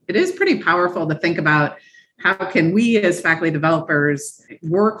it is pretty powerful to think about how can we as faculty developers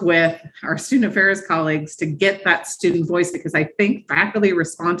work with our student affairs colleagues to get that student voice, because I think faculty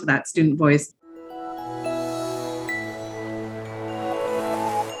respond to that student voice.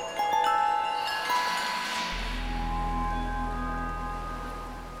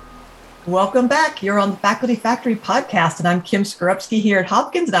 Welcome back. You're on the Faculty Factory podcast, and I'm Kim Skorupski here at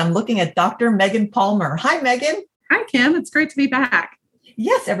Hopkins, and I'm looking at Dr. Megan Palmer. Hi, Megan. Hi, Kim. It's great to be back.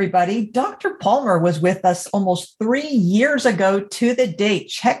 Yes, everybody. Dr. Palmer was with us almost 3 years ago to the date.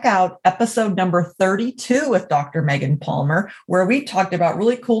 Check out episode number 32 with Dr. Megan Palmer, where we talked about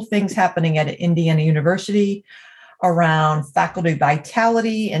really cool things happening at Indiana University around faculty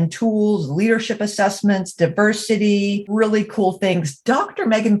vitality and tools, leadership assessments, diversity, really cool things. Dr.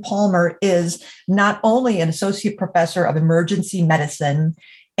 Megan Palmer is not only an associate professor of emergency medicine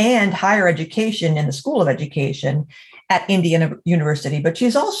and higher education in the School of Education at Indiana University, but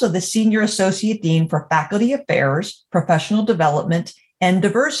she's also the Senior Associate Dean for Faculty Affairs, Professional Development, and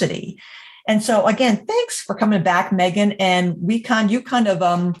Diversity. And so again, thanks for coming back, Megan. And you kind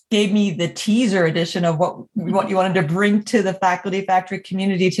of gave me the teaser edition of what you wanted to bring to the Faculty Factory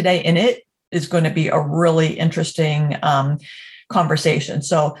community today. And it is going to be a really interesting conversation.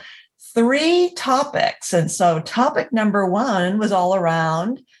 So 3 topics. And so topic number 1 was all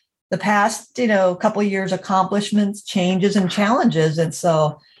around the past, couple of years, accomplishments, changes, and challenges. And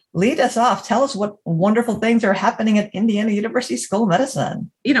so lead us off. Tell us what wonderful things are happening at Indiana University School of Medicine.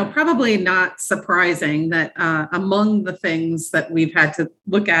 Probably not surprising that among the things that we've had to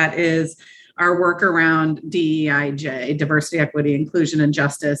look at is our work around DEIJ, diversity, equity, inclusion, and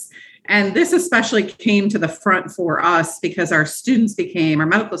justice. And this especially came to the front for us because our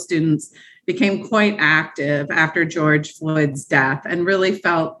medical students became quite active after George Floyd's death and really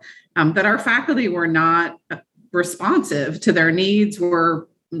felt that our faculty were not responsive to their needs, were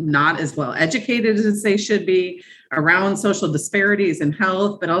not as well educated as they should be around social disparities in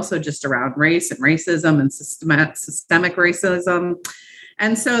health, but also just around race and racism and systemic racism.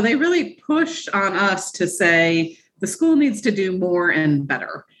 And so they really pushed on us to say the school needs to do more and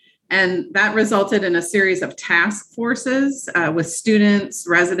better. And that resulted in a series of task forces with students,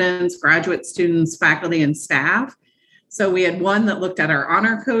 residents, graduate students, faculty, and staff. So we had one that looked at our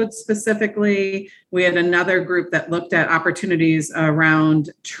honor code specifically. We had another group that looked at opportunities around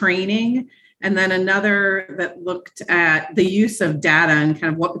training, and then another that looked at the use of data and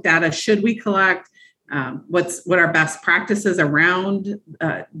kind of what data should we collect, what are best practices around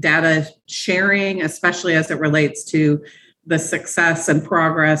data sharing, especially as it relates to the success and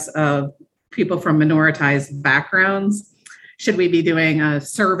progress of people from minoritized backgrounds. Should we be doing a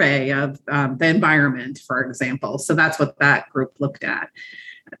survey of the environment, for example? So that's what that group looked at.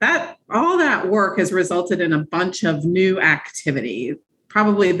 All that work has resulted in a bunch of new activity,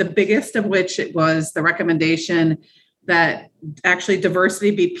 probably the biggest of which it was the recommendation that actually diversity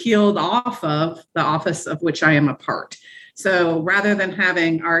be peeled off of the office of which I am a part. So rather than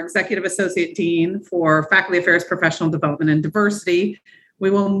having our Executive Associate Dean for Faculty Affairs, Professional Development, and Diversity, we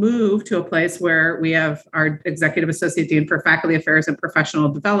will move to a place where we have our Executive Associate Dean for Faculty Affairs and Professional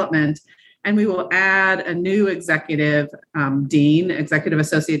Development, and we will add a new Executive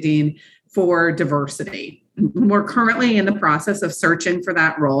Associate Dean for Diversity. We're currently in the process of searching for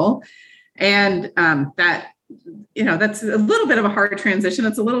that role, and that's a little bit of a hard transition.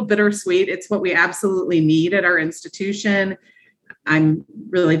 It's a little bittersweet. It's what we absolutely need at our institution. I'm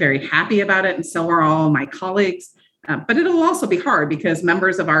really very happy about it, and so are all my colleagues. But it'll also be hard because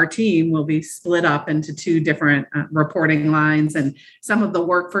members of our team will be split up into 2 different reporting lines. And some of the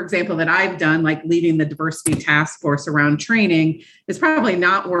work, for example, that I've done, like leading the diversity task force around training, is probably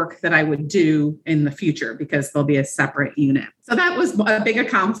not work that I would do in the future because there'll be a separate unit. So that was a big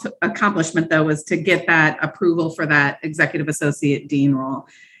accomplishment, though, was to get that approval for that Executive Associate Dean role.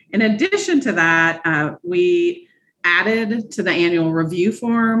 In addition to that, we added to the annual review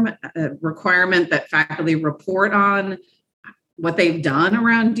form a requirement that faculty report on what they've done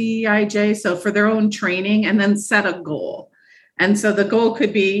around DEIJ, so for their own training, and then set a goal. And so the goal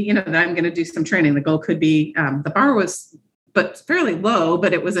could be, that I'm going to do some training. The goal could be, the bar was fairly low,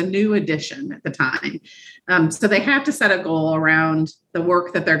 but it was a new addition at the time. So they have to set a goal around the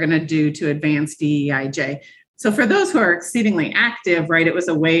work that they're going to do to advance DEIJ. So for those who are exceedingly active, right, it was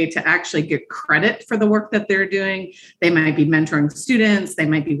a way to actually get credit for the work that they're doing. They might be mentoring students. They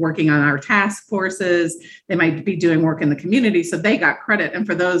might be working on our task forces. They might be doing work in the community. So they got credit. And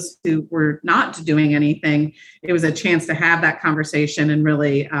for those who were not doing anything, it was a chance to have that conversation and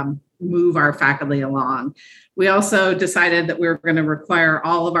really move our faculty along. We also decided that we were going to require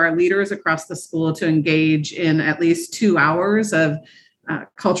all of our leaders across the school to engage in at least 2 hours of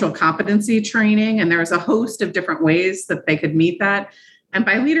cultural competency training. And there was a host of different ways that they could meet that. And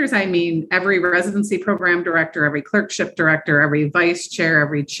by leaders, I mean every residency program director, every clerkship director, every vice chair,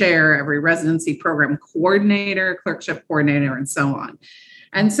 every residency program coordinator, clerkship coordinator, and so on.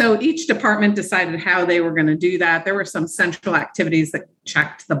 And so each department decided how they were going to do that. There were some central activities that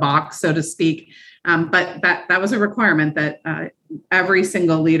checked the box, so to speak. But that was a requirement that every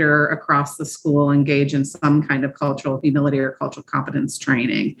single leader across the school engage in some kind of cultural humility or cultural competence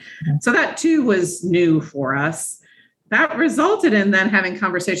training. Mm-hmm. So that too was new for us. That resulted in then having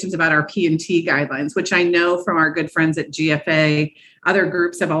conversations about our P&T guidelines, which I know from our good friends at GFA, other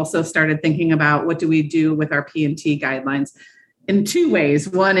groups have also started thinking about what do we do with our P&T guidelines in two ways.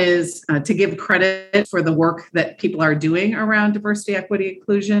 One is to give credit for the work that people are doing around diversity, equity,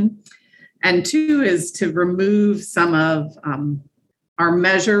 inclusion. And two is to remove some of our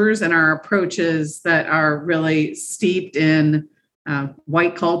measures and our approaches that are really steeped in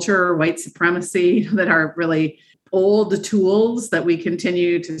white culture, white supremacy, that are really old tools that we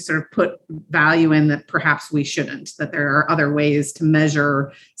continue to sort of put value in that perhaps we shouldn't, that there are other ways to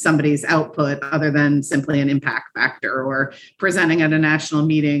measure somebody's output other than simply an impact factor or presenting at a national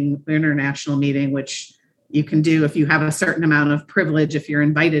meeting, international meeting, which you can do if you have a certain amount of privilege, if you're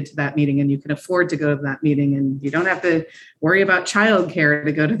invited to that meeting and you can afford to go to that meeting and you don't have to worry about childcare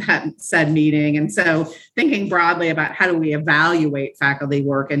to go to that said meeting. And so thinking broadly about how do we evaluate faculty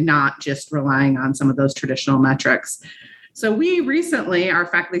work and not just relying on some of those traditional metrics. So we recently, our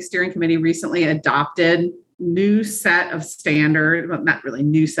faculty steering committee recently adopted new set of standards, well, not really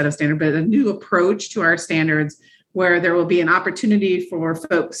new set of standards, but a new approach to our standards where there will be an opportunity for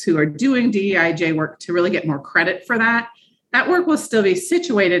folks who are doing DEIJ work to really get more credit for that. That work will still be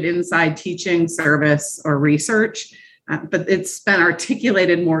situated inside teaching, service, or research, but it's been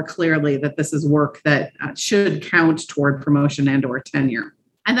articulated more clearly that this is work that should count toward promotion and or tenure.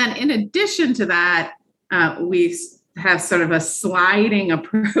 And then in addition to that, we have sort of a sliding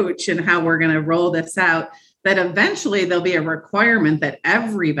approach in how we're going to roll this out, that eventually there'll be a requirement that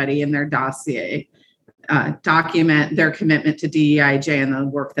everybody in their dossier document their commitment to DEIJ and the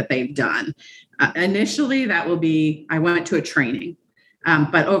work that they've done. Initially, that will be, I went to a training,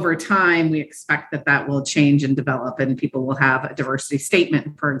 but over time, we expect that that will change and develop and people will have a diversity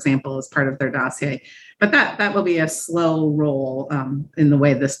statement, for example, as part of their dossier. But that will be a slow roll in the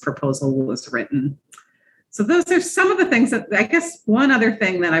way this proposal was written. So those are some of the things that, I guess one other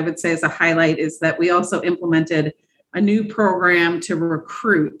thing that I would say is a highlight is that we also implemented a new program to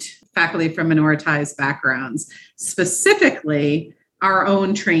recruit faculty from minoritized backgrounds, specifically our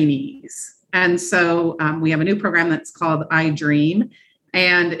own trainees. And so we have a new program that's called iDream,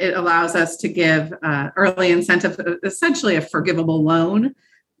 and it allows us to give early incentive, essentially a forgivable loan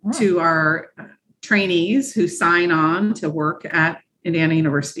to our trainees who sign on to work at Indiana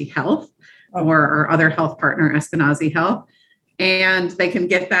University Health or our other health partner, Eskenazi Health. And they can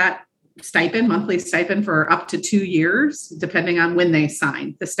get that stipend, monthly stipend for up to 2 years, depending on when they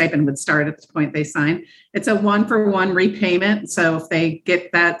sign. The stipend would start at the point they sign. It's a 1-for-1 repayment. So if they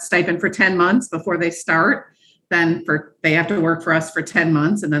get that stipend for 10 months before they start, then they have to work for us for 10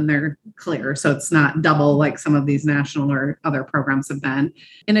 months and then they're clear. So it's not double like some of these national or other programs have been.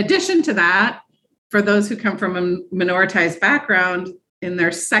 In addition to that, for those who come from a minoritized background, in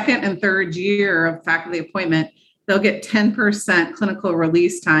their second and third year of faculty appointment, they'll get 10% clinical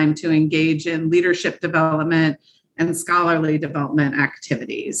release time to engage in leadership development and scholarly development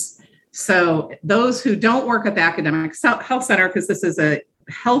activities. So those who don't work at the academic health center, because this is a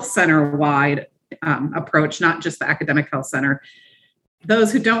health center-wide approach, not just the academic health center,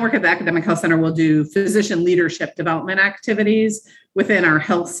 those who don't work at the academic health center will do physician leadership development activities within our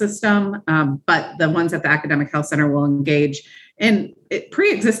health system, but the ones at the academic health center will engage in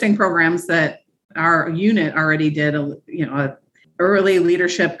pre-existing programs that our unit already did, a early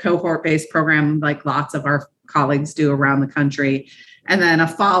leadership cohort-based program like lots of our colleagues do around the country. And then a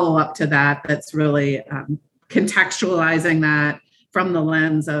follow-up to that that's really contextualizing that from the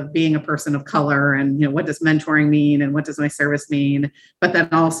lens of being a person of color and, what does mentoring mean and what does my service mean? But then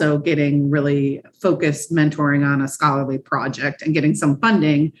also getting really focused mentoring on a scholarly project and getting some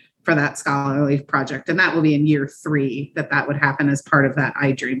funding for that scholarly project. And that will be in year 3 that would happen as part of that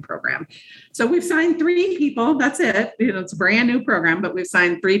iDream program. So we've signed 3 people. That's it. It's a brand new program, but we've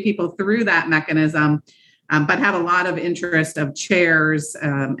signed 3 people through that mechanism, but have a lot of interest of chairs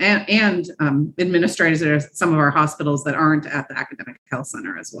and administrators at some of our hospitals that aren't at the academic health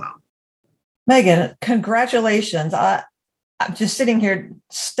center as well. Megan, congratulations. I'm just sitting here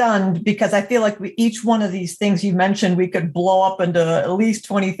stunned because I feel like each one of these things you mentioned, we could blow up into at least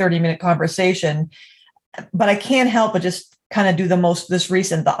 20, 30-minute conversation. But I can't help but just kind of do this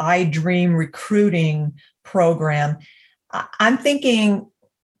recent, the iDream recruiting program. I'm thinking,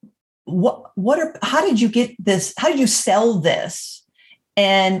 how did you get this? How did you sell this?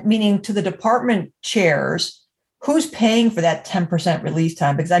 And meaning to the department chairs, who's paying for that 10% release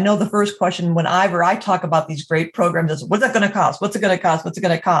time? Because I know the first question whenever I talk about these great programs is, what's that going to cost? What's it going to cost? What's it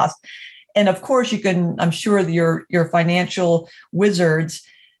going to cost? And of course, I'm sure your financial wizards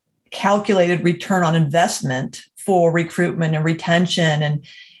calculated return on investment for recruitment and retention, and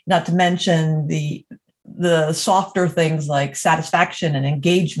not to mention the softer things like satisfaction and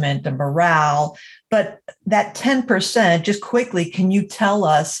engagement and morale. But that 10%, just quickly, can you tell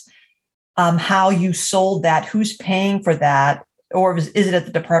us how you sold that? Who's paying for that? Or is it at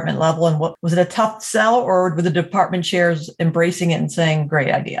the department level? And what was it, a tough sell, or were the department chairs embracing it and saying, great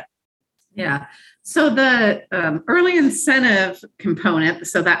idea? Yeah. So the early incentive component,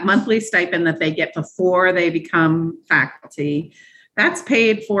 so that monthly stipend that they get before they become faculty, that's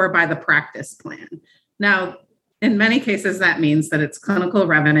paid for by the practice plan. Now, in many cases, that means that it's clinical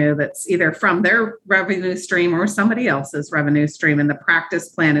revenue that's either from their revenue stream or somebody else's revenue stream, and the practice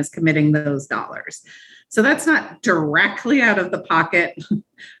plan is committing those dollars. So that's not directly out of the pocket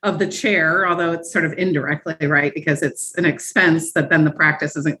of the chair, although it's sort of indirectly, right? Because it's an expense that then the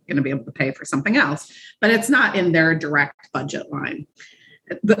practice isn't going to be able to pay for something else, but it's not in their direct budget line.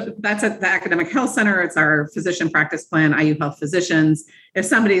 That's at the academic health center. It's our physician practice plan, IU Health Physicians. If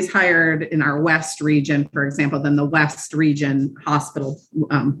somebody's hired in our West region, for example, then the West region hospital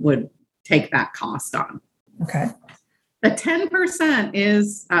would take that cost on. Okay. The 10%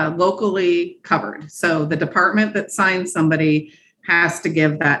 is locally covered. So the department that signs somebody has to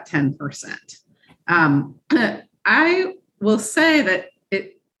give that 10%. I will say that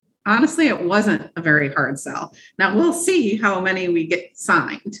honestly, it wasn't a very hard sell. Now we'll see how many we get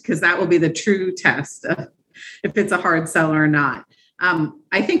signed, because that will be the true test of if it's a hard sell or not.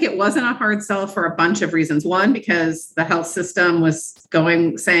 I think it wasn't a hard sell for a bunch of reasons. One, because the health system was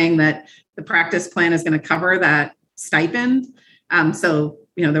saying that the practice plan is going to cover that stipend. So,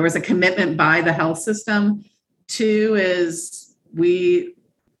 there was a commitment by the health system. Two is we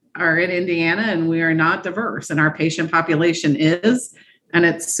are in Indiana and we are not diverse, and our patient population is. And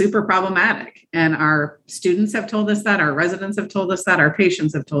it's super problematic. And our students have told us that, our residents have told us that, our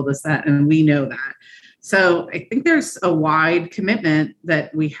patients have told us that, and we know that. So I think there's a wide commitment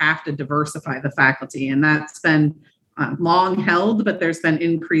that we have to diversify the faculty. And that's been long held, but there's been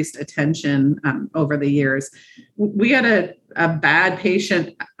increased attention over the years. We had a bad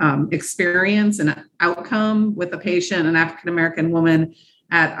patient experience and outcome with a patient, an African-American woman,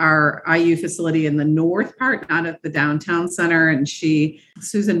 at our IU facility in the north part, not at the downtown center. And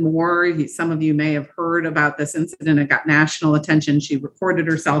Susan Moore, some of you may have heard about this incident. It got national attention. She reported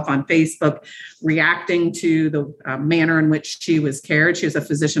herself on Facebook, reacting to the manner in which she was cared. She was a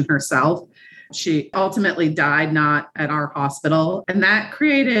physician herself. She ultimately died not at our hospital. And that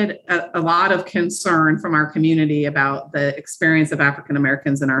created a lot of concern from our community about the experience of African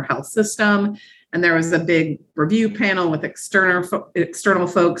Americans in our health system. And there was a big review panel with external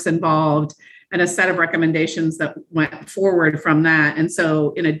folks involved, and a set of recommendations that went forward from that. And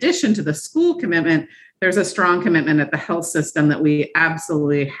so in addition to the school commitment, there's a strong commitment at the health system that we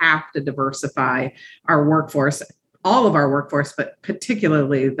absolutely have to diversify our workforce, all of our workforce, but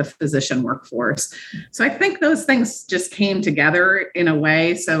particularly the physician workforce. So I think those things just came together in a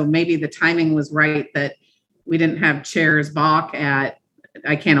way. So maybe the timing was right that we didn't have chairs balk at,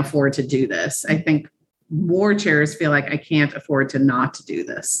 I can't afford to do this. I think more chairs feel like I can't afford to not to do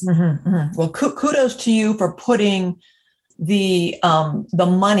this. Mm-hmm, mm-hmm. Well, kudos to you for putting the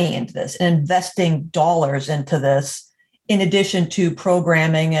money into this and investing dollars into this, in addition to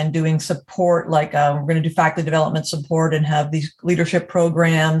programming and doing support, like we're going to do faculty development support and have these leadership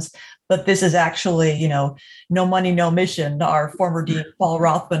programs. But this is actually, no money, no mission. Our former dean, Paul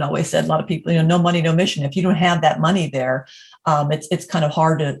Rothman, always said, a lot of people, no money, no mission. If you don't have that money there, it's kind of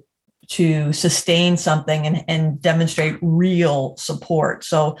hard to sustain something and demonstrate real support.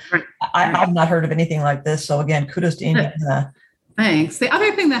 So right. I've not heard of anything like this. So again, kudos to Indiana. Thanks. The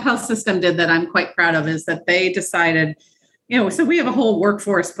other thing the health system did that I'm quite proud of is that they decided, so we have a whole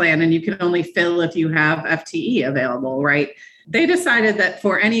workforce plan, and you can only fill if you have FTE available, right? They decided that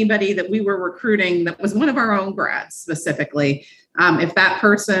for anybody that we were recruiting that was one of our own grads specifically, if that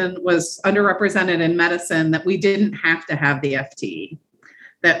person was underrepresented in medicine, that we didn't have to have the FTE,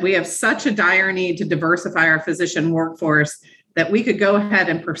 that we have such a dire need to diversify our physician workforce that we could go ahead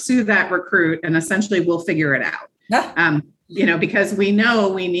and pursue that recruit, and essentially we'll figure it out. Yeah. Because we know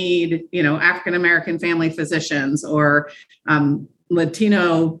we need, African-American family physicians or,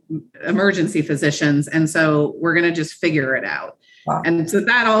 Latino emergency physicians. And so we're going to just figure it out. Wow. And so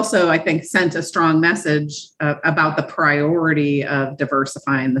that also, I think, sent a strong message about the priority of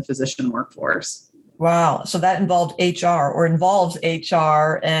diversifying the physician workforce. Wow. So that involved HR or involves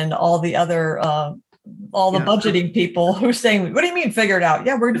HR and all the other, all the budgeting people who are saying, what do you mean figure it out?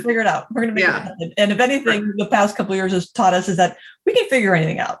 Yeah, we're going to figure it out. We're going to make it happen. And if anything, the past couple of years has taught us is that we can figure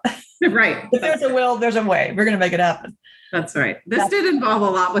anything out. Right. If there's a will, there's a way. We're going to make it happen. That's right. This did involve a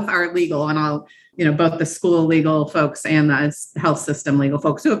lot with our legal and all, both the school legal folks and the health system legal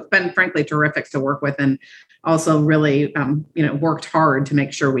folks who have been frankly terrific to work with and also really, worked hard to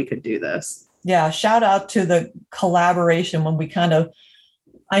make sure we could do this. Yeah. Shout out to the collaboration when we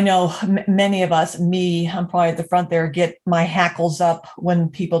I know many of us, I'm probably at the front there, get my hackles up when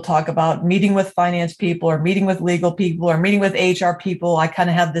people talk about meeting with finance people or meeting with legal people or meeting with HR people. I kind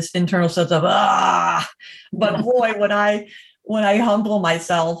of have this internal sense of, but boy, when I humble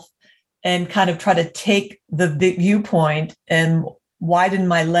myself and kind of try to take the viewpoint and widen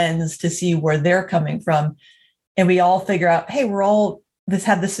my lens to see where they're coming from, and we all figure out, hey, we're all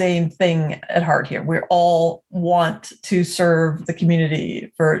have the same thing at heart here. We all want to serve the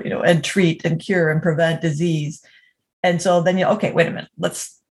community and treat and cure and prevent disease. And so then okay, wait a minute,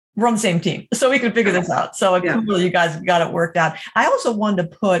 we're on the same team. So we can figure this out. So cool, you guys got it worked out. I also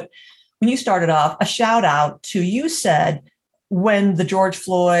wanted to put, when you started off, a shout out to, you said when the George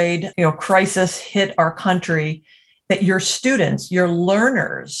Floyd, crisis hit our country, that your students, your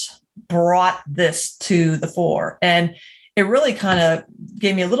learners brought this to the fore. And it really kind of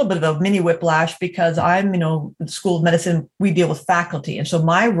gave me a little bit of a mini whiplash because I'm, in the School of Medicine, we deal with faculty. And so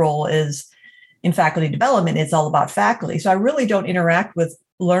my role is in faculty development. It's all about faculty. So I really don't interact with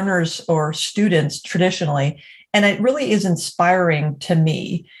learners or students traditionally. And it really is inspiring to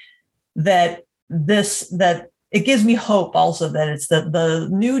me that it gives me hope also that it's the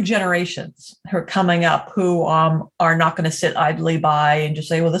new generations who are coming up who are not going to sit idly by and just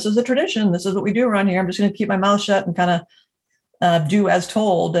say, well, this is a tradition. This is what we do around here. I'm just going to keep my mouth shut and kind of do as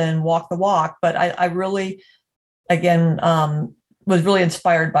told and walk the walk. But I really, again, was really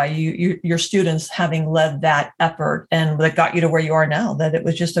inspired by your students having led that effort and that got you to where you are now, that it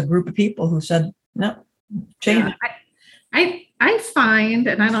was just a group of people who said, no, change it. I find,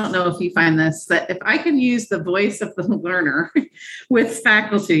 and I don't know if you find this, that if I can use the voice of the learner with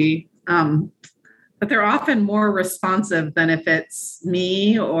faculty, but they're often more responsive than if it's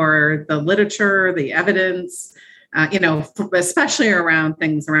me or the literature, the evidence, especially around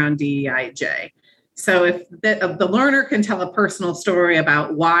things around DEIJ. So if the learner can tell a personal story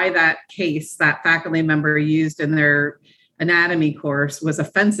about why that case that faculty member used in their anatomy course was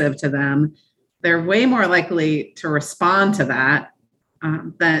offensive to them, they're way more likely to respond to that,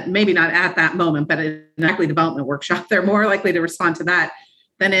 that maybe not at that moment, but in an faculty development workshop, they're more likely to respond to that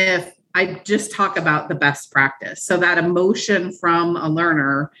than if I just talk about the best practice. So that emotion from a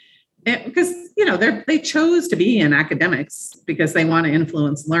learner, because, they chose to be in academics because they want to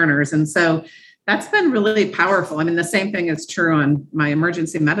influence learners. And so that's been really powerful. I mean, the same thing is true on my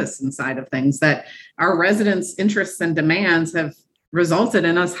emergency medicine side of things, that our residents' interests and demands have resulted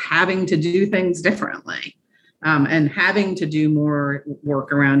in us having to do things differently and having to do more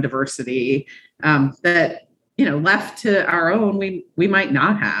work around diversity that, left to our own, we might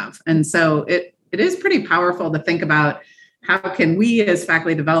not have. And so it is pretty powerful to think about how can we as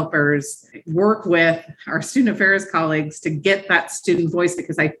faculty developers work with our student affairs colleagues to get that student voice,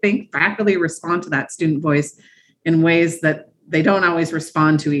 because I think faculty respond to that student voice in ways that they don't always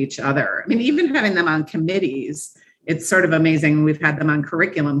respond to each other. I mean, even having them on committees, it's sort of amazing. We've had them on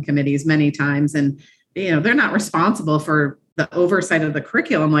curriculum committees many times, and they're not responsible for the oversight of the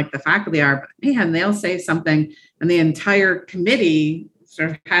curriculum like the faculty are, but man, they'll say something and the entire committee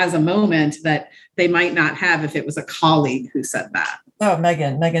sort of has a moment that they might not have if it was a colleague who said that. Oh,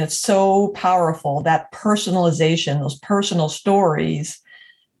 Megan, it's so powerful. That personalization, those personal stories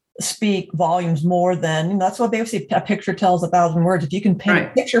speak volumes more than, that's what they say, a picture tells 1,000 words. If you can paint a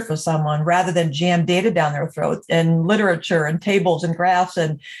picture for someone rather than jam data down their throat and literature and tables and graphs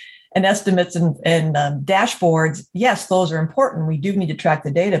and estimates and dashboards, yes, those are important. We do need to track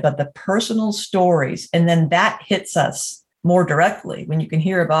the data, but the personal stories, and then that hits us more directly when you can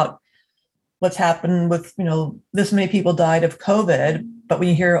hear about what's happened with, this many people died of COVID, but when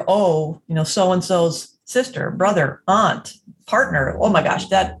you hear, so-and-so's sister, brother, aunt, partner, oh my gosh,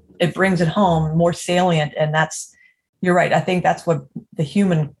 that it brings it home more salient. And you're right. I think that's what the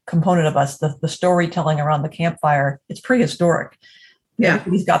human component of us, the storytelling around the campfire, it's prehistoric. Yeah.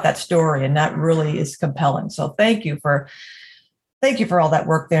 He's got that story, and that really is compelling. So thank you for all that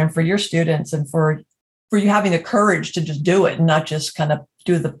work there, and for your students, and for for you having the courage to just do it and not just kind of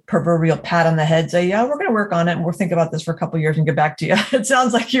do the proverbial pat on the head, say, yeah, we're going to work on it and we'll think about this for a couple of years and get back to you. It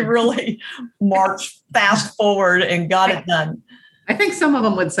sounds like you really marched fast forward and got it done. I think some of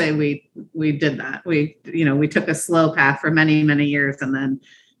them would say we did that. We took a slow path for many, many years, and then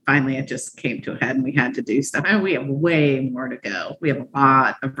finally it just came to a head and we had to do stuff. And we have way more to go. We have a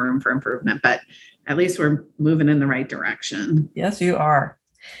lot of room for improvement, but at least we're moving in the right direction. Yes, you are.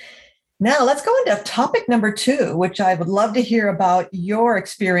 Now let's go into topic number 2, which I would love to hear about your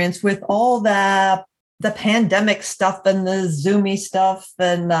experience with all the pandemic stuff and the Zoomy stuff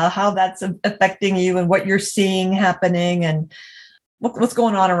and how that's affecting you and what you're seeing happening and what's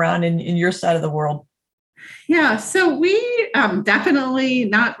going on around in your side of the world. Yeah, so we definitely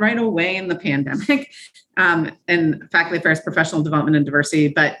not right away in the pandemic and faculty affairs, professional development and diversity,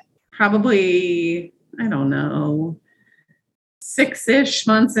 but probably, I don't know, 6-ish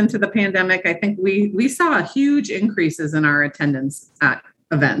months into the pandemic, I think we saw huge increases in our attendance at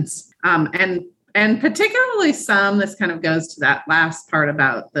events. And particularly this kind of goes to that last part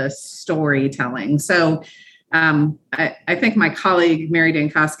about the storytelling. So I think my colleague, Mary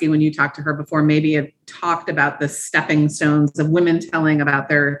Dankowski, when you talked to her before, maybe had talked about the stepping stones of women telling about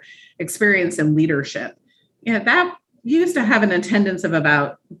their experience in leadership. Yeah, that used to have an attendance of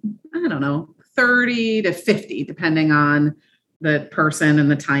about, 30 to 50, depending on the person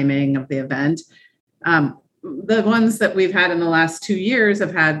and the timing of the event. The ones that we've had in the last 2 years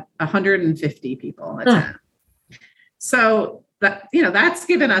have had 150 people attend. So that's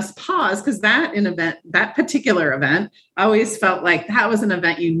given us pause because that particular event, I always felt like that was an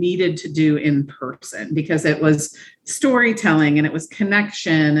event you needed to do in person because it was storytelling and it was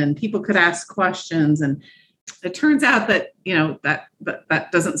connection and people could ask questions. And it turns out that,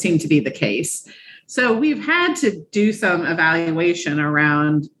 that doesn't seem to be the case. So we've had to do some evaluation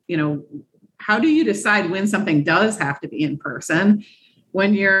around, how do you decide when something does have to be in person?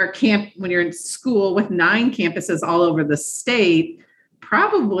 When you're in school with 9 campuses all over the state,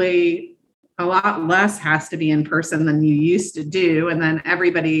 probably a lot less has to be in person than you used to do. And then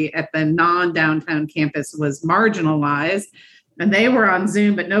everybody at the non-downtown campus was marginalized and they were on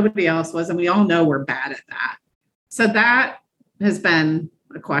Zoom, but nobody else was. And we all know we're bad at that. So that has been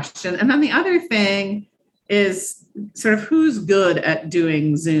a question. And then the other thing is sort of who's good at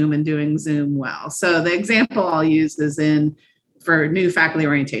doing Zoom and doing Zoom well. So the example I'll use is for new faculty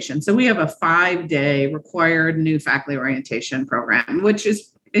orientation. So we have a 5-day required new faculty orientation program, which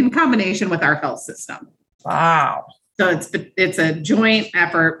is in combination with our health system. Wow. So it's a joint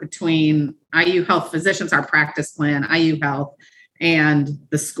effort between IU Health Physicians, our practice plan, IU Health, and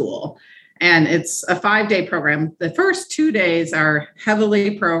the school. And it's a 5-day program. The first 2 days are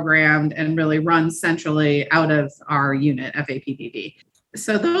heavily programmed and really run centrally out of our unit, FAPPD.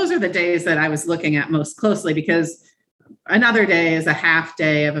 So those are the days that I was looking at most closely because another day is a half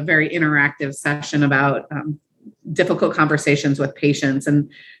day of a very interactive session about difficult conversations with patients.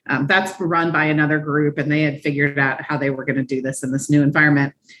 And that's run by another group. And they had figured out how they were going to do this in this new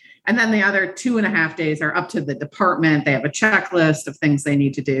environment. And then the other 2.5 days are up to the department. They have a checklist of things they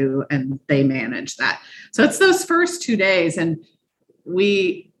need to do and they manage that. So it's those first 2 days. And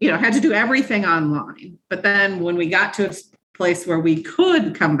we, had to do everything online. But then when we got to a place where we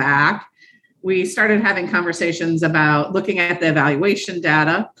could come back, we started having conversations about looking at the evaluation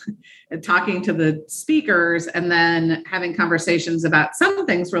data and talking to the speakers and then having conversations about some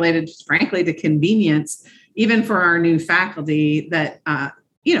things related, frankly, to convenience, even for our new faculty that,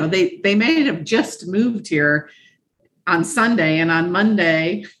 they may have just moved here on Sunday and on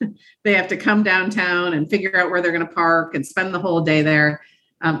Monday, they have to come downtown and figure out where they're going to park and spend the whole day there.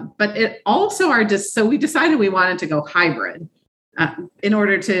 But it also so we decided we wanted to go hybrid. In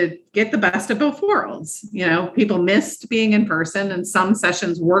order to get the best of both worlds. People missed being in person and some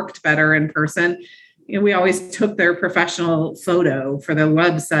sessions worked better in person. We always took their professional photo for the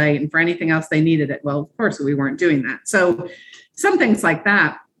website and for anything else they needed it. Well, of course, we weren't doing that. So some things like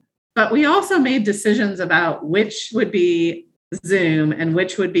that. But we also made decisions about which would be Zoom and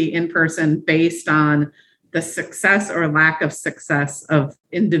which would be in person based on the success or lack of success of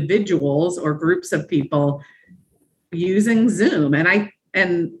individuals or groups of people using Zoom. And I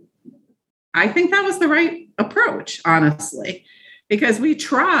think that was the right approach, honestly, because we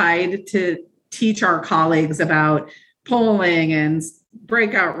tried to teach our colleagues about polling and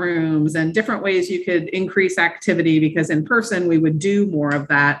breakout rooms and different ways you could increase activity because in person we would do more of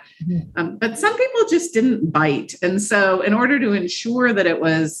that. But some people just didn't bite. And so in order to ensure that it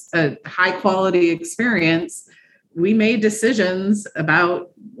was a high quality experience, we made decisions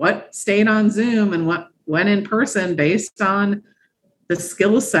about what stayed on Zoom and what went in person based on the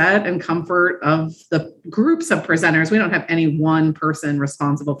skill set and comfort of the groups of presenters. We don't have any one person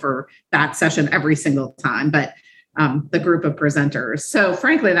responsible for that session every single time, but the group of presenters. So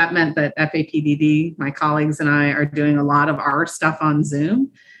frankly, that meant that FAPDD, my colleagues and I are doing a lot of our stuff on Zoom.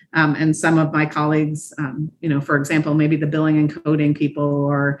 And some of my colleagues, for example, maybe the billing and coding people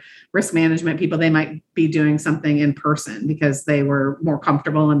or risk management people, they might be doing something in person because they were more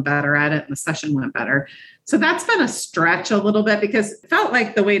comfortable and better at it and the session went better. So that's been a stretch a little bit because it felt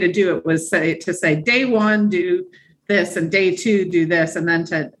like the way to do it was to say day one, do this, and day two, do this, and then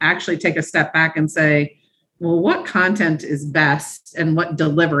to actually take a step back and say, well, what content is best and what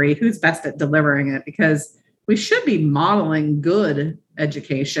delivery, who's best at delivering it? Because we should be modeling good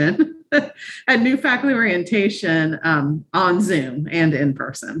education and new faculty orientation on Zoom and in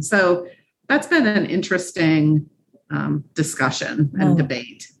person. So that's been an interesting discussion and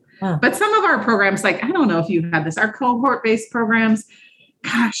debate. But some of our programs, like, I don't know if you've had this, our cohort-based programs,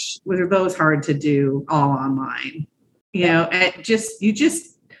 gosh, were those hard to do all online?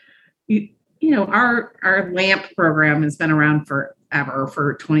 Our LAMP program has been around forever,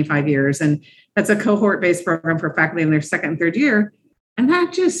 for 25 years. And that's a cohort-based program for faculty in their second and third year. And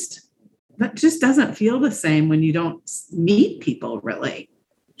that just doesn't feel the same when you don't meet people, really.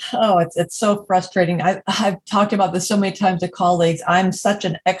 Oh, it's so frustrating. I've talked about this so many times to colleagues. I'm such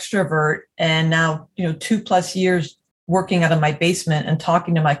an extrovert, and now 2+ years working out of my basement and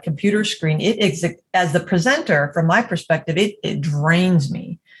talking to my computer screen. As the presenter, from my perspective, it drains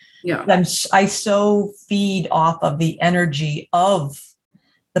me. Yeah, I so feed off of the energy of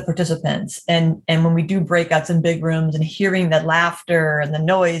the participants, and when we do breakouts in big rooms and hearing the laughter and the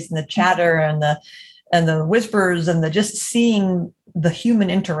noise and the chatter and the whispers and just seeing the human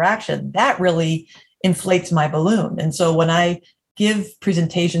interaction, that really inflates my balloon. And so when I give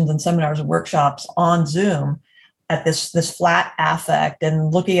presentations and seminars and workshops on Zoom at this flat affect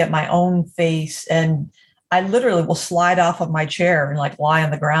and looking at my own face, and I literally will slide off of my chair and lie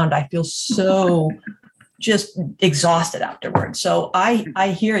on the ground. I feel so just exhausted afterwards. So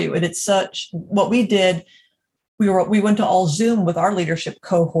I hear you. And it's what we did. We went to all Zoom with our leadership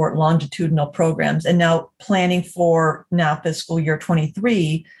cohort longitudinal programs, and now planning for fiscal year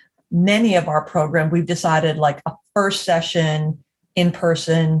 23, many of our programs, we've decided a first session in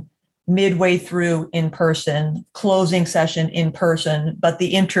person, midway through in person, closing session in person, but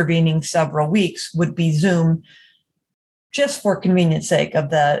the intervening several weeks would be Zoom, just for convenience sake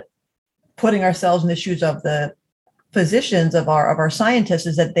of putting ourselves in the shoes of the physicians, of our scientists,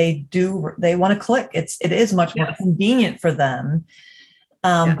 is that they want to click. It is much more convenient for them.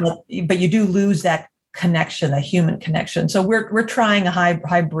 But you do lose that connection, a human connection. So we're trying a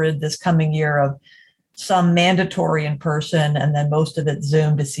hybrid this coming year of some mandatory in person and then most of it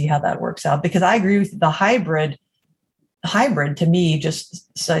Zoom to see how that works out. Because I agree with you, the hybrid to me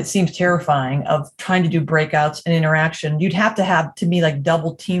it seems terrifying, of trying to do breakouts and interaction. You'd have to have, to me,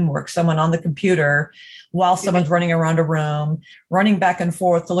 double teamwork, someone on the computer while someone's running around a room, running back and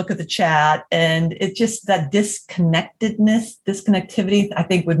forth to look at the chat. And it's just that disconnectivity, I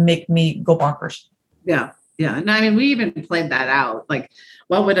think, would make me go bonkers. Yeah. Yeah. And we even played that out.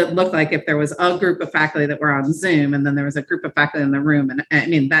 What would it look like if there was a group of faculty that were on Zoom and then there was a group of faculty in the room?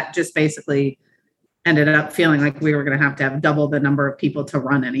 And that just basically ended up feeling like we were going to have double the number of people to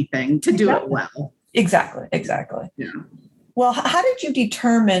run anything, to do it well. Exactly. Yeah. Well, how did you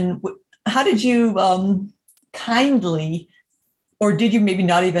kindly, or did you maybe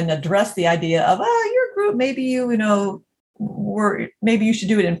not even address the idea of, your group, maybe maybe you should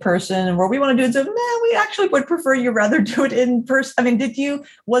do it in person, or we want to do it Zoom? No, we actually would prefer you rather do it in person.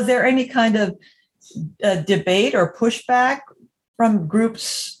 Was there any kind of debate or pushback from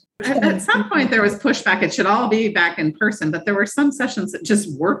groups? At some point there was pushback. It should all be back in person, but there were some sessions that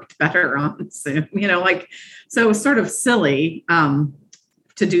just worked better on Zoom, so it was sort of silly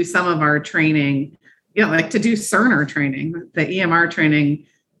to do some of our training, to do Cerner training, the EMR training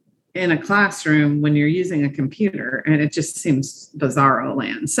in a classroom when you're using a computer, and it just seems bizarro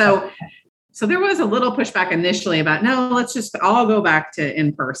land. So there was a little pushback initially about, no, let's just all go back to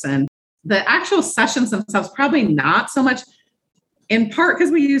in person. The actual sessions themselves, probably not so much, in part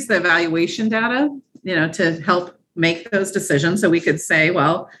because we use the evaluation data, to help make those decisions. So we could say,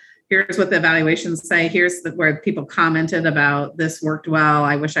 well, here's what the evaluations say. Here's where people commented about this worked well.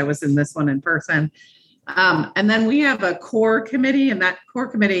 I wish I was in this one in person. And then we have a core committee, and that core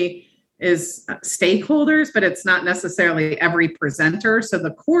committee is stakeholders, but it's not necessarily every presenter. So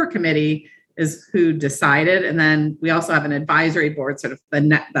the core committee is who decided. And then we also have an advisory board, sort of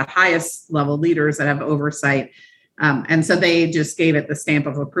the highest level leaders that have oversight. And so they just gave it the stamp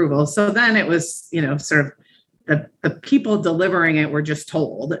of approval. So then it was, sort of the people delivering it were just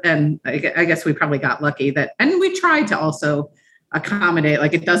told. And I guess we probably got lucky and we tried to also accommodate,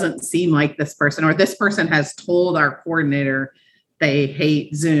 like, it doesn't seem like this person or this person has told our coordinator they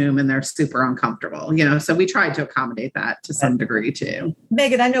hate Zoom and they're super uncomfortable, so we tried to accommodate that to some degree too.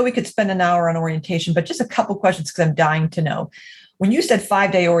 Megan, I know we could spend an hour on orientation, but just a couple questions because I'm dying to know. When you said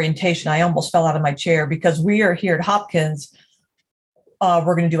 5-day orientation, I almost fell out of my chair because we are here at Hopkins.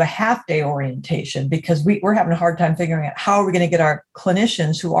 We're going to do a half-day orientation because we're having a hard time figuring out how are we going to get our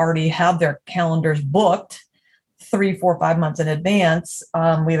clinicians who already have their calendars booked 3, 4, 5 months in advance.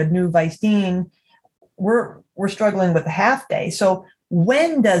 We have a new vice dean. We're struggling with the half day. So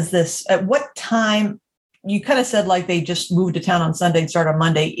when does this, at what time, you kind of said like they just moved to town on Sunday and start on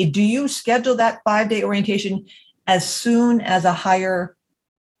Monday. Do you schedule that 5-day orientation as soon as a hire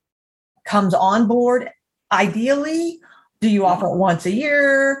comes on board? Ideally, do you offer it once a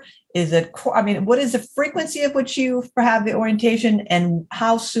year? What is the frequency of which you have the orientation and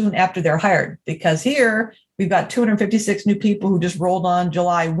how soon after they're hired? Because here we've got 256 new people who just rolled on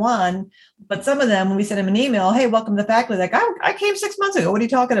July 1. But some of them, when we send them an email, hey, welcome to the faculty, like, I came 6 months ago. What are you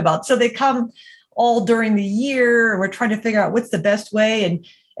talking about? So they come all during the year and we're trying to figure out what's the best way. And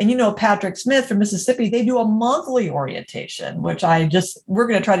Patrick Smith from Mississippi, they do a monthly orientation, which we're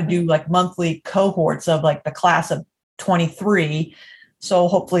going to try to do like monthly cohorts of like the class of 23. So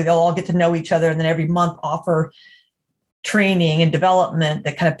hopefully they'll all get to know each other and then every month offer training and development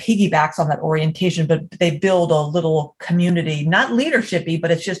that kind of piggybacks on that orientation, but they build a little community, not leadershipy, but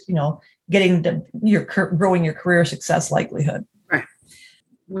it's just, getting to growing your career success likelihood. Right.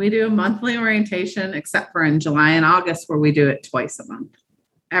 We do a monthly orientation, except for in July and August, where we do it twice a month.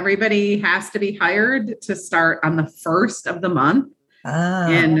 Everybody has to be hired to start on the first of the month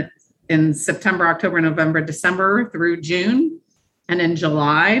in September, October, November, December through June. And in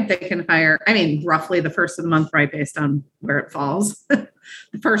July, they can hire, roughly the first of the month, right, based on where it falls, the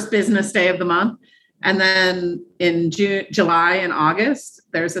first business day of the month. And then in July and August,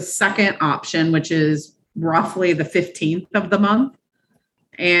 there's a second option, which is roughly the 15th of the month.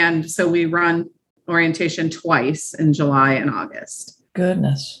 And so we run orientation twice in July and August.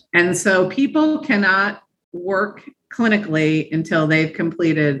 Goodness. And so people cannot work clinically until they've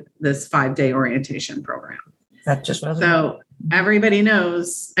completed this 5-day orientation program. That's just what I was so everybody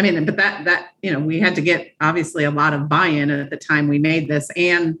knows, but that, we had to get obviously a lot of buy-in at the time we made this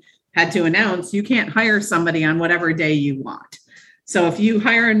and had to announce you can't hire somebody on whatever day you want. So if you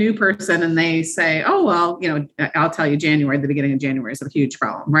hire a new person and they say, oh, well, I'll tell you, the beginning of January is a huge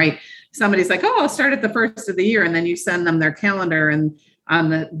problem, right? Somebody's like, oh, I'll start at the first of the year. And then you send them their calendar and on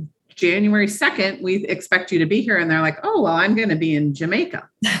the January 2nd, we expect you to be here. And they're like, oh, well, I'm going to be in Jamaica.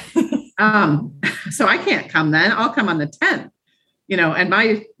 So I can't come then. I'll come on the 10th. And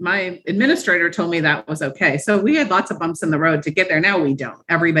my administrator told me that was okay. So we had lots of bumps in the road to get there. Now we don't.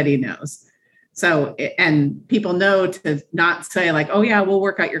 Everybody knows. So, and people know to not say like, oh yeah, we'll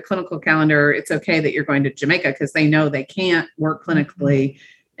work out your clinical calendar. It's okay that you're going to Jamaica, because they know they can't work clinically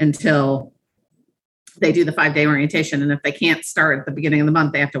until they do the 5-day orientation. And if they can't start at the beginning of the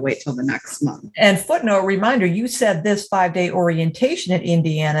month, they have to wait till the next month. And footnote reminder, you said this 5-day orientation at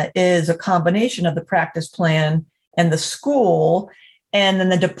Indiana is a combination of the practice plan and the school. And then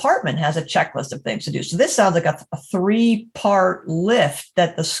the department has a checklist of things to do. So this sounds like a 3-part lift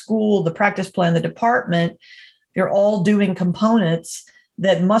that the school, the practice plan, the department, they're all doing components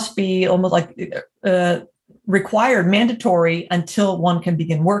that must be almost like required, mandatory until one can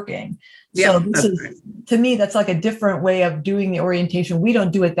begin working. So this is, right. To me, that's like a different way of doing the orientation. We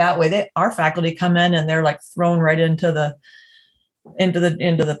don't do it that way. Our faculty come in and they're like thrown right into the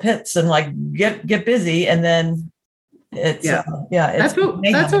pits and like get busy, and then it's that's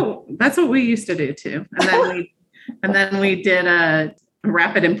what we used to do too. And then we did a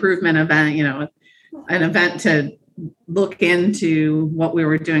rapid improvement event, an event to look into what we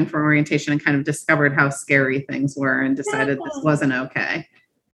were doing for orientation, and kind of discovered how scary things were and decided this wasn't okay.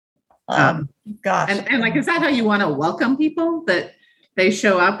 Gosh. And like, is that how you want to welcome people, that they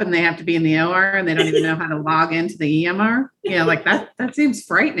show up and they have to be in the OR and they don't even know how to log into the EMR? Like that seems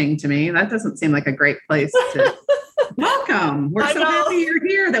frightening to me. That doesn't seem like a great place to welcome. We're so happy you're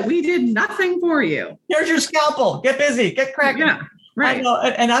here that we did nothing for you. Here's your scalpel. Get busy. Get cracking. Yeah. Right. I know.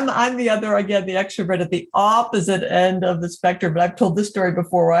 And I'm the other, again, the extrovert at the opposite end of the spectrum. But I've told this story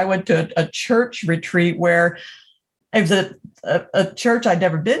before, where I went to a church retreat where it was a church I'd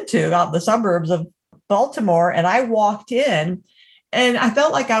never been to out in the suburbs of Baltimore. And I walked in and I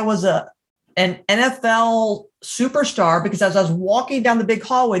felt like I was an NFL superstar, because as I was walking down the big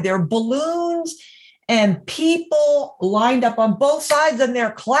hallway, there were balloons and people lined up on both sides and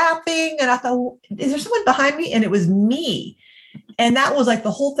they're clapping. And I thought, is there someone behind me? And it was me. And that was like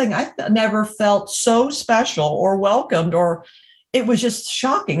the whole thing. I never felt so special or welcomed, or it was just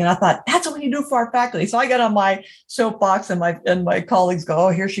shocking. And I thought, that's what we need to do for our faculty. So I got on my soapbox and my colleagues go, oh,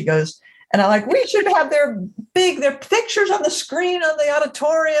 here she goes. And I'm like, we should have their pictures on the screen on the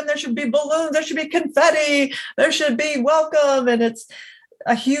auditorium. There should be balloons. There should be confetti. There should be welcome. And it's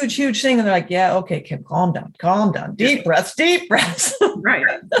a huge, huge thing. And they're like, yeah, okay, Kim, calm down. Deep breaths. Right.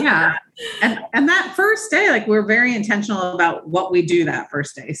 Yeah. And that first day, like, we're very intentional about what we do that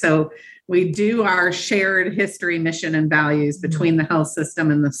first day. So we do our shared history, mission, and values between the health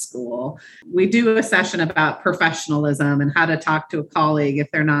system and the school. We do a session about professionalism and how to talk to a colleague if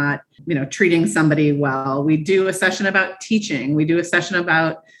they're not, treating somebody well. We do a session about teaching. We do a session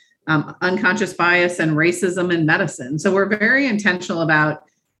about unconscious bias and racism in medicine. So we're very intentional about,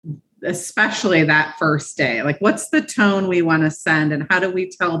 especially that first day, like, what's the tone we want to send and how do we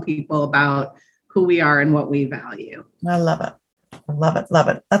tell people about who we are and what we value? I love it.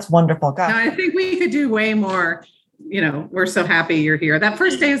 That's wonderful. God. Now, I think we could do way more. We're so happy you're here. That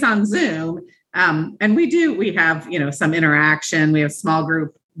first day is on Zoom. And we have, some interaction. We have small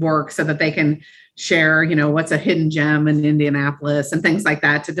group work so that they can share, what's a hidden gem in Indianapolis and things like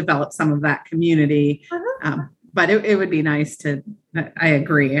that to develop some of that community. But it would be nice I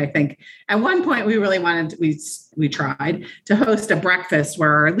agree. I think at one point we really wanted, we tried to host a breakfast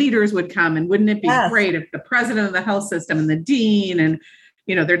where our leaders would come, and wouldn't it be great if the president of the health system and the dean and,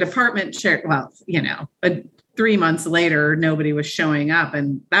 their department shared, 3 months later, nobody was showing up.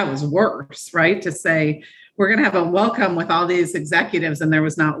 And that was worse, right? To say, we're going to have a welcome with all these executives, and there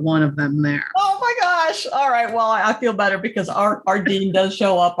was not one of them there. Oh my gosh. All right. Well, I feel better because our dean does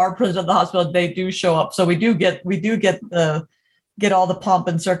show up. Our president of the hospital, they do show up. So we do get all the pomp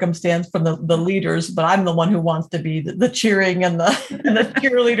and circumstance from the leaders, but I'm the one who wants to be the cheering and the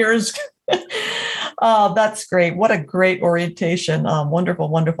cheerleaders. That's great. What a great orientation.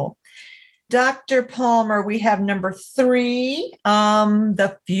 Wonderful. Dr. Palmer, we have number 3,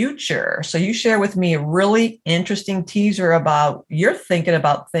 the future. So you share with me a really interesting teaser about you're thinking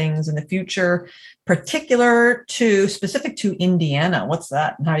about things in the future, specific to Indiana. What's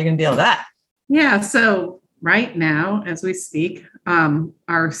that? And how are you going to deal with that? Yeah. So right now, as we speak,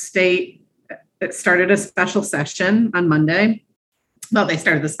 our state started a special session on Monday. Well, they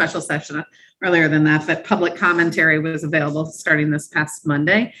started the special session earlier than that, but public commentary was available starting this past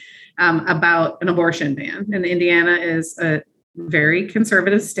Monday. About an abortion ban. And Indiana is a very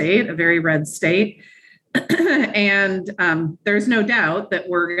conservative state, a very red state. And there's no doubt that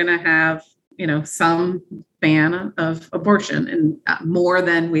we're going to have, some ban of abortion, and more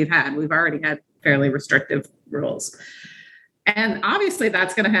than we've had. We've already had fairly restrictive rules. And obviously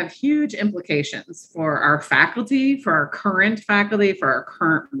that's going to have huge implications for our faculty, for our current faculty, for our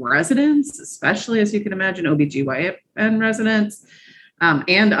current residents, especially, as you can imagine, OBGYN residents.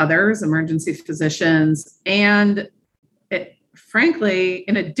 And others, emergency physicians. And frankly,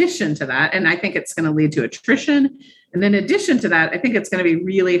 in addition to that, and I think it's going to lead to attrition. And in addition to that, I think it's going to be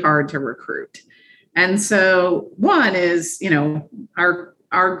really hard to recruit. And so one is,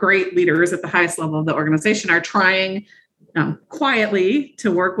 our great leaders at the highest level of the organization are trying quietly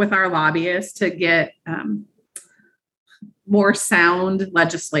to work with our lobbyists to get more sound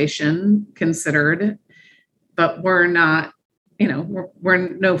legislation considered. But we're not, we're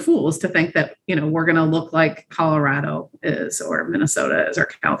no fools to think that, we're going to look like Colorado is, or Minnesota is, or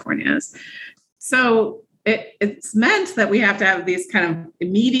California is. So it's meant that we have to have these kind of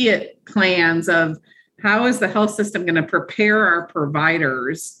immediate plans of how is the health system going to prepare our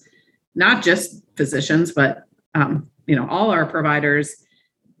providers, not just physicians, but, all our providers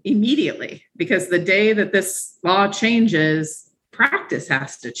immediately, because the day that this law changes, practice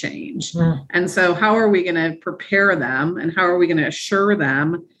has to change. And so how are we going to prepare them, and how are we going to assure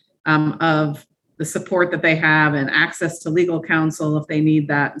them of the support that they have and access to legal counsel if they need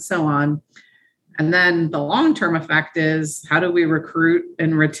that, and so on. And then the long-term effect is, how do we recruit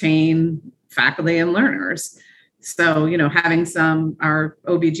and retain faculty and learners? So, having our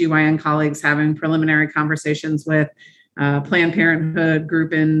OBGYN colleagues having preliminary conversations with Planned Parenthood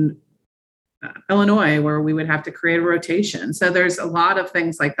group in Illinois, where we would have to create a rotation. So there's a lot of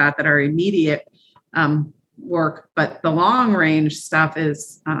things like that are immediate work, but the long range stuff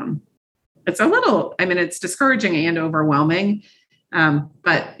is, it's a little, it's discouraging and overwhelming.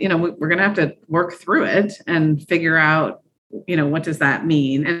 But, we're going to have to work through it and figure out, what does that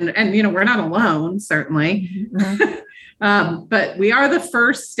mean? And we're not alone, certainly. But we are the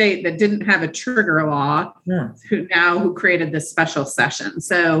first state that didn't have a trigger law who created this special session.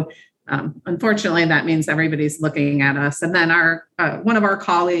 So Unfortunately, that means everybody's looking at us. And then our one of our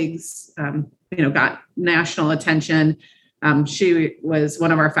colleagues, got national attention. She was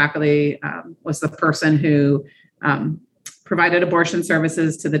one of our faculty, was the person who provided abortion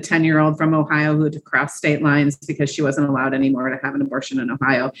services to the 10-year-old from Ohio who had crossed state lines because she wasn't allowed anymore to have an abortion in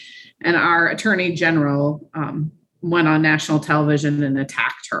Ohio. And our attorney general went on national television and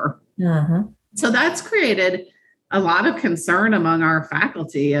attacked her. Mm-hmm. So that's created a lot of concern among our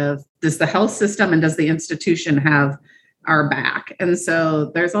faculty of, does the health system and does the institution have our back? And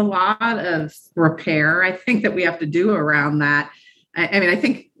so there's a lot of repair, I think, that we have to do around that. I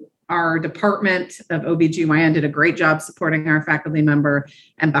think our department of OBGYN did a great job supporting our faculty member,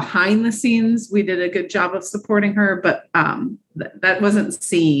 and behind the scenes, we did a good job of supporting her, but that wasn't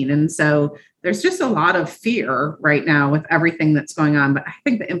seen. And so there's just a lot of fear right now with everything that's going on. But I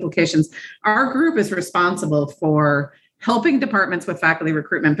think the implications, our group is responsible for helping departments with faculty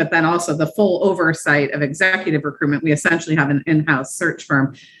recruitment, but then also the full oversight of executive recruitment. We essentially have an in-house search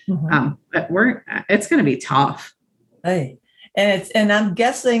firm, but it's going to be tough. Hey. And I'm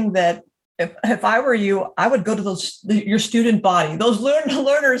guessing that if I were you, I would go to your student body. Those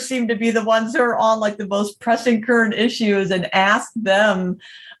learners seem to be the ones who are on like the most pressing current issues, and ask them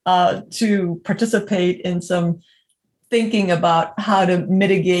to participate in some thinking about how to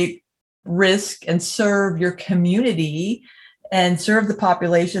mitigate risk and serve your community and serve the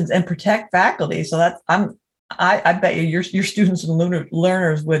populations and protect faculty. So I bet you your students and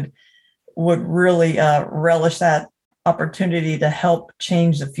learners would really relish that opportunity to help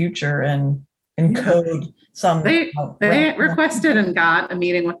change the future and encode some. They requested and got a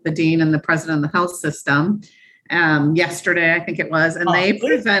meeting with the dean and the president of the health system yesterday, I think it was, and they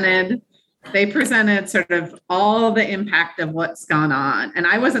presented sort of all the impact of what's gone on. And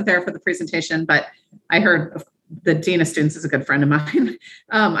I wasn't there for the presentation, but I heard the dean of students is a good friend of mine.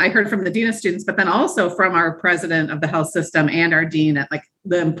 I heard from the dean of students, but then also from our president of the health system and our dean at like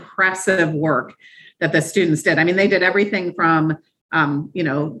the impressive work that the students did. I mean, they did everything from,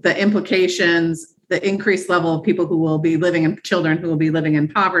 the implications, the increased level of people who will be living in children who will be living in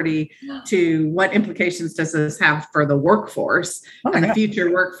poverty, to what implications does this have for the workforce and the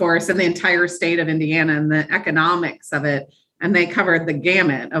future workforce and the entire state of Indiana and the economics of it. And they covered the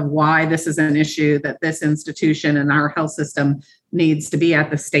gamut of why this is an issue that this institution and our health system needs to be at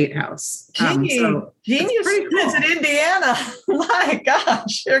the State House. Genius students in Indiana. My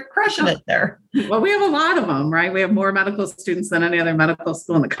gosh, you're crushing it there. Well, we have a lot of them, right? We have more medical students than any other medical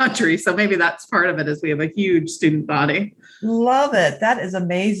school in the country. So maybe that's part of it, is we have a huge student body. Love it. That is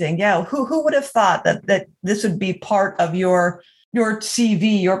amazing. Yeah. Who would have thought that this would be part of your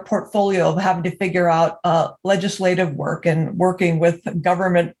CV, your portfolio of having to figure out legislative work and working with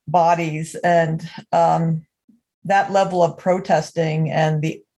government bodies, and that level of protesting and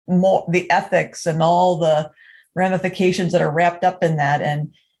the ethics and all the ramifications that are wrapped up in that.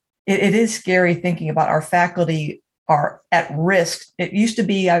 And it is scary thinking about our faculty are at risk. It used to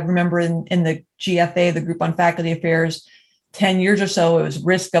be, I remember in the GFA, the Group on Faculty Affairs, 10 years or so, it was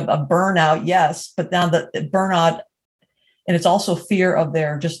risk of a burnout, yes, but now the burnout, and it's also fear of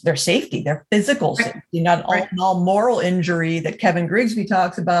their safety, their physical safety, not all moral injury that Kevin Grigsby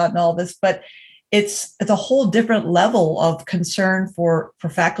talks about and all this, but it's a whole different level of concern for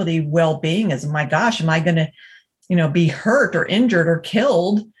faculty well-being. As, my gosh, am I going to, be hurt or injured or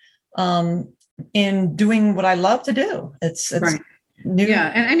killed in doing what I love to do? It's right. New.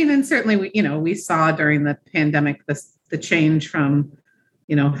 Yeah. And I mean, and certainly we saw during the pandemic, the change from,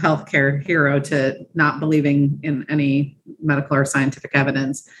 healthcare hero to not believing in any medical or scientific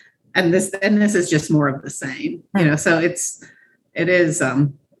evidence. And this is just more of the same, so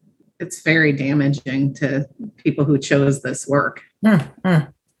it's very damaging to people who chose this work.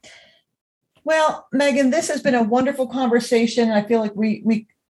 Mm-hmm. Well, Megan, this has been a wonderful conversation. I feel like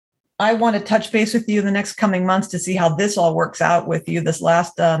I want to touch base with you in the next coming months to see how this all works out with you, this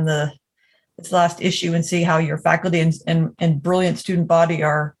last issue, and see how your faculty and brilliant student body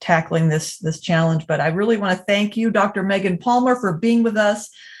are tackling this challenge. But I really want to thank you, Dr. Megan Palmer, for being with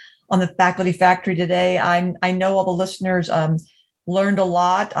us on the Faculty Factory today. I know all the listeners learned a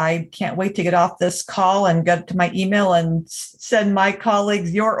lot. I can't wait to get off this call and get to my email and send my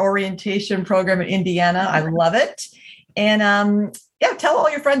colleagues your orientation program in Indiana. I love it. And tell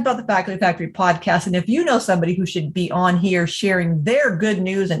all your friends about the Faculty Factory podcast. And if you know somebody who should be on here sharing their good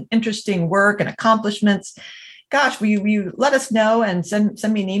news and interesting work and accomplishments, gosh, will you let us know and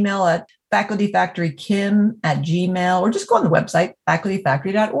send me an email at facultyfactorykim@gmail.com, or just go on the website,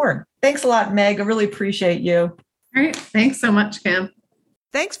 facultyfactory.org. Thanks a lot, Meg. I really appreciate you. All right. Thanks so much, Kim.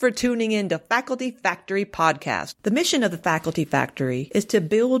 Thanks for tuning in to Faculty Factory Podcast. The mission of the Faculty Factory is to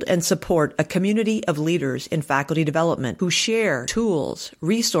build and support a community of leaders in faculty development who share tools,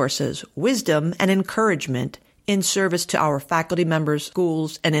 resources, wisdom, and encouragement in service to our faculty members,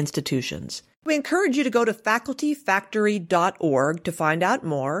 schools, and institutions. We encourage you to go to facultyfactory.org to find out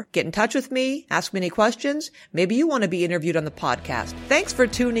more. Get in touch with me, ask me any questions. Maybe you want to be interviewed on the podcast. Thanks for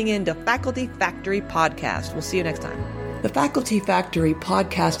tuning in to Faculty Factory Podcast. We'll see you next time. The Faculty Factory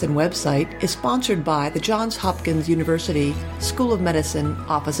podcast and website is sponsored by the Johns Hopkins University School of Medicine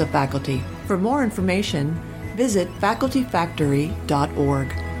Office of Faculty. For more information, visit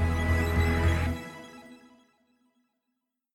facultyfactory.org.